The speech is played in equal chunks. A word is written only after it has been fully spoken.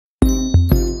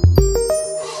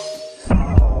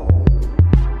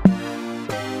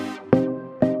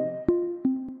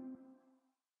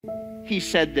he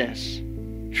said this: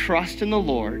 trust in the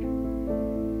Lord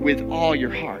with all your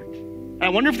heart. And I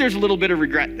wonder if there's a little bit of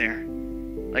regret there.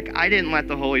 Like, I didn't let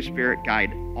the Holy Spirit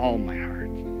guide all my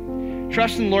heart.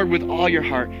 Trust in the Lord with all your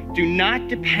heart. Do not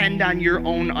depend on your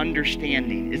own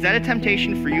understanding. Is that a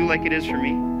temptation for you like it is for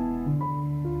me?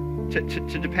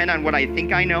 To depend on what I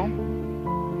think I know,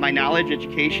 my knowledge,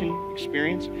 education,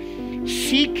 experience.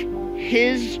 Seek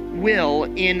his will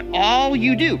in all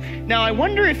you do. Now, I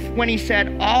wonder if when he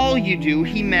said all you do,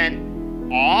 he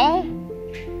meant all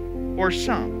or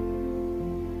some.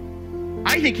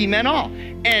 I think he meant all.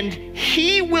 And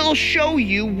he will show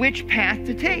you which path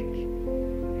to take.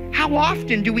 How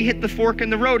often do we hit the fork in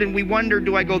the road and we wonder,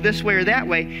 do I go this way or that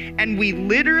way? And we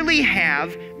literally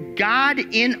have God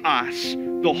in us,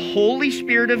 the Holy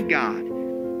Spirit of God,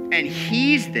 and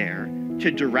he's there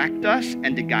to direct us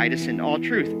and to guide us into all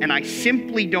truth. And I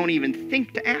simply don't even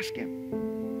think to ask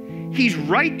him. He's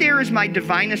right there as my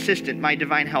divine assistant, my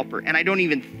divine helper, and I don't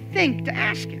even think to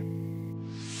ask him.